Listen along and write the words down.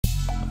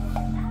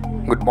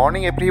Good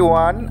morning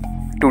everyone.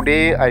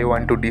 Today I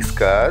want to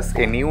discuss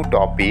a new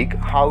topic,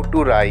 how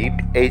to write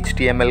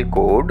HTML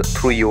code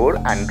through your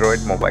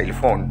Android mobile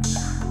phone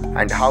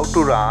and how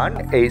to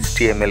run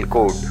HTML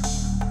code.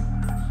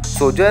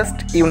 So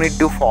just you need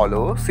to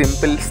follow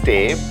simple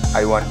step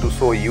I want to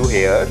show you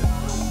here.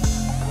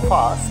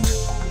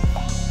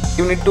 First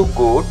you need to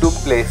go to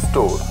Play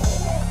Store.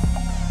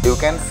 You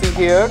can see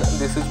here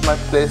this is my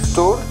Play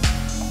Store.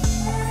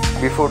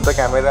 Before the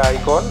camera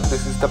icon,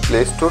 this is the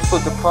Play Store. So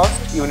the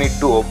first you need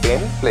to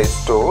open Play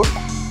Store.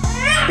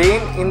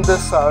 Then in the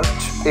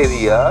search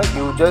area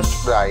you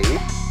just write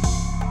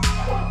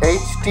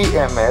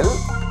HTML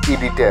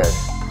editor.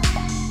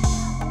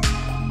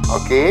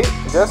 Okay,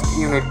 just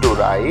you need to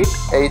write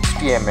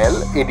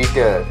HTML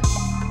editor.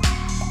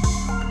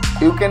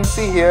 You can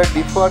see here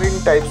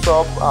different types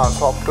of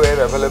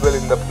software available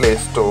in the Play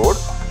Store.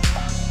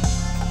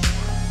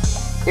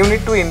 You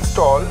need to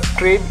install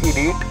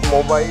TrebEdit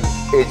mobile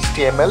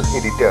HTML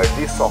editor,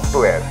 this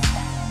software.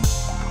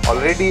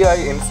 Already I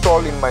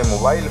installed in my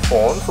mobile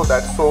phone, so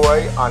that's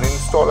why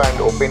uninstall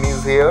and open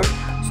is here.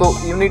 So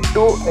you need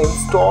to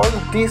install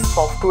this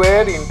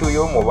software into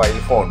your mobile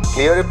phone.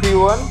 Clear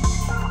everyone?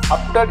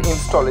 After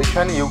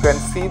installation you can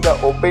see the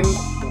open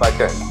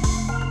button.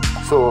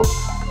 So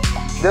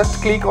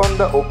just click on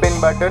the open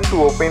button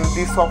to open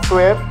this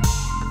software.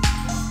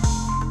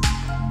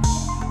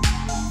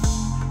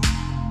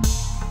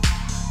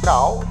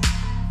 Now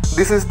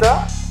this is the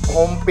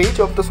home page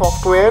of the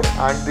software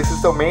and this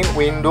is the main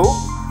window.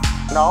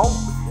 Now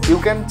you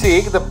can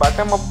check the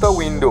bottom of the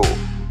window.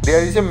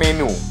 There is a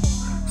menu.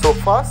 So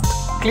first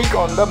click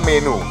on the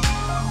menu.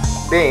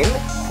 Then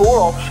four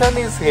option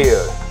is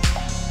here.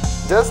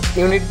 Just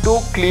you need to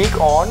click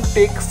on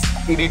text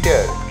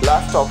editor.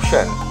 Last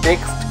option,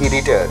 text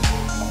editor.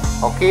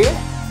 Okay.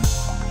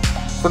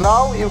 So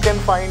now you can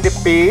find a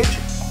page.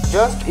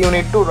 Just you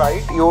need to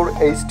write your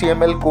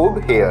HTML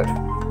code here.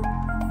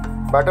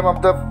 Bottom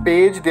of the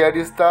page there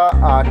is the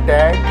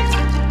tag.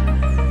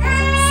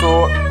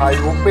 So I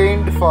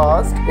opened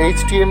first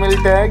HTML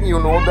tag. You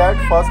know that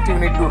first you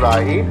need to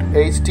write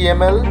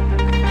HTML,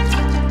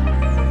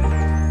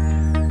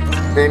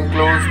 then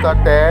close the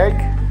tag.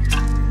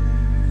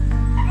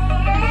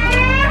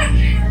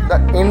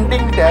 The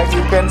ending tag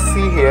you can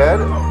see here.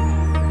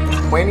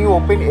 When you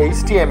open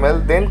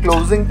HTML, then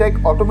closing tag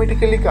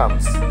automatically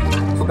comes.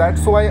 So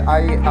that's why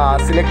I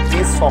select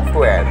this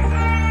software.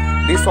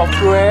 This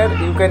software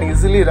you can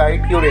easily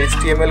write your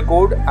HTML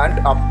code, and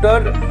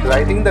after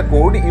writing the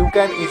code you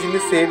can easily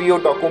save your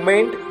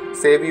document,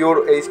 save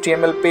your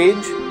HTML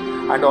page,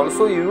 and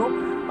also you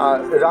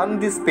run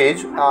this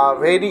page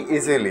very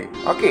easily.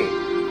 Okay,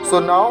 so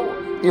now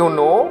you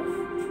know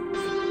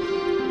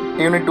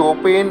you need to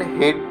open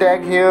head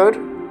tag here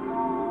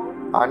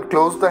and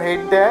close the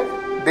head tag.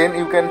 Then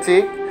you can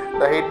check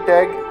the head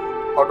tag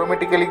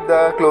automatically,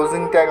 the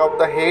closing tag of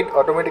the head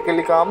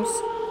automatically comes.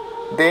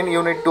 Then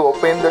you need to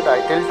open the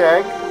title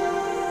tag.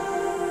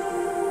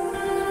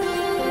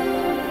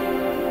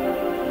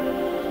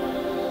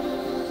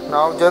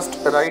 Now just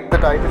write the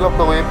title of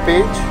the web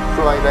page.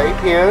 So I write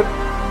here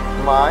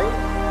my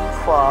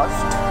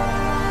first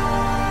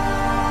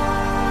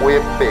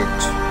web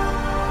page.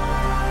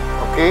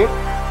 Okay.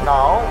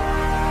 Now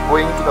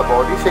going to the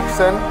body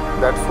section.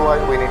 That's why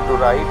we need to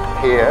write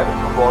here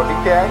body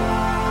tag.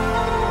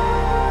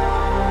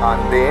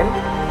 And then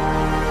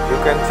you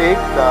can check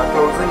the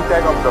closing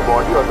tag of the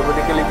body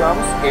automatically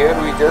comes. Here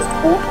we just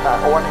put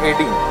one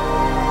heading.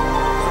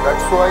 So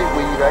that's why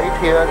we write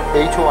here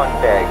H1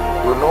 tag.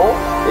 You know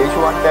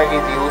H1 tag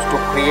is used to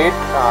create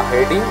a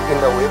heading in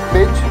the web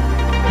page.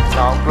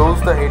 Now close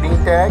the heading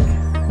tag.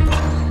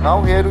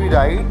 Now here we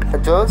write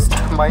just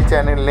my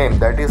channel name,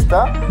 that is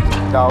the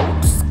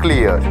doubts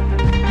clear.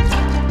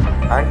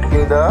 And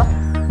in the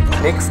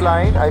next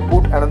line I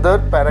put another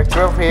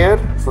paragraph here.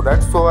 So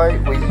that's why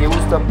we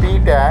use the P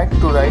tag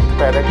to write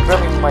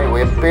paragraph in my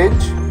web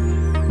page.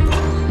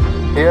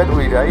 Here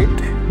we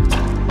write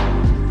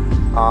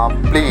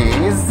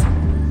please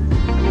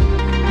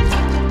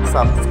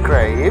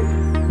subscribe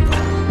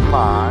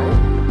my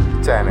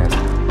channel.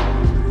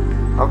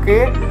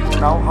 Okay,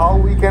 now how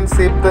we can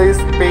save this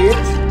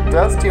page?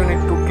 Just you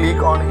need to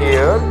click on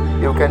here.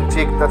 You can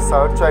check the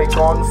search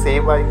icon,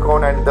 save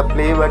icon and the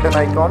play button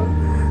icon.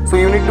 So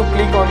you need to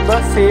click on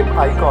the save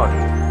icon.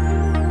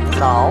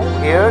 Now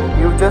here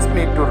you just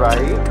need to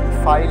write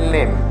file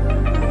name.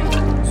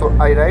 So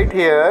I write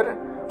here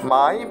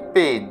my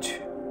page.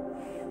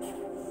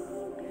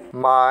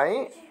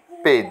 My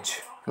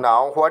page.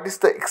 Now what is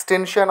the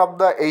extension of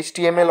the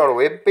HTML or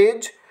web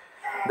page?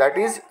 That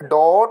is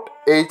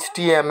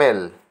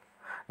 .html.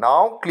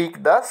 Now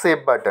click the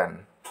save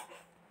button.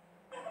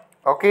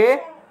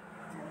 Okay.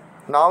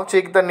 Now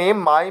check the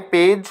name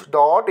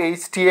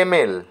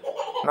mypage.html.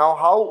 Now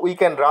how we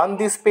can run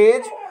this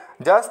page?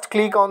 Just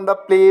click on the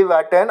play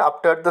button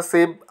after the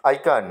save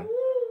icon.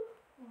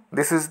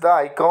 This is the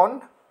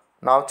icon.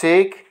 Now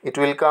check, it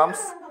will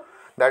comes.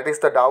 That is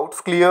the doubts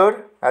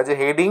clear as a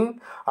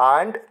heading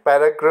and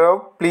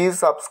paragraph. Please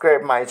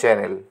subscribe my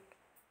channel.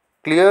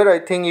 Clear? I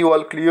think you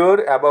all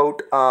clear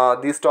about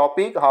this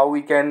topic, how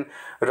we can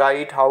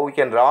write, how we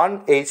can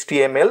run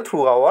HTML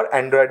through our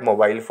Android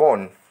mobile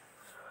phone.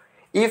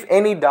 If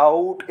any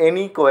doubt,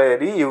 any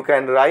query, you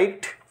can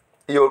write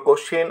your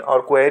question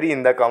or query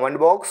in the comment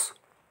box.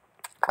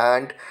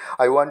 And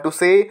I want to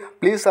say,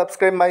 please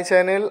subscribe my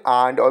channel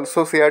and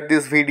also share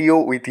this video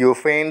with your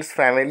friends,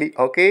 family.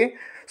 Okay,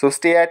 so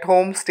stay at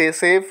home, stay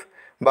safe.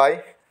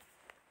 Bye.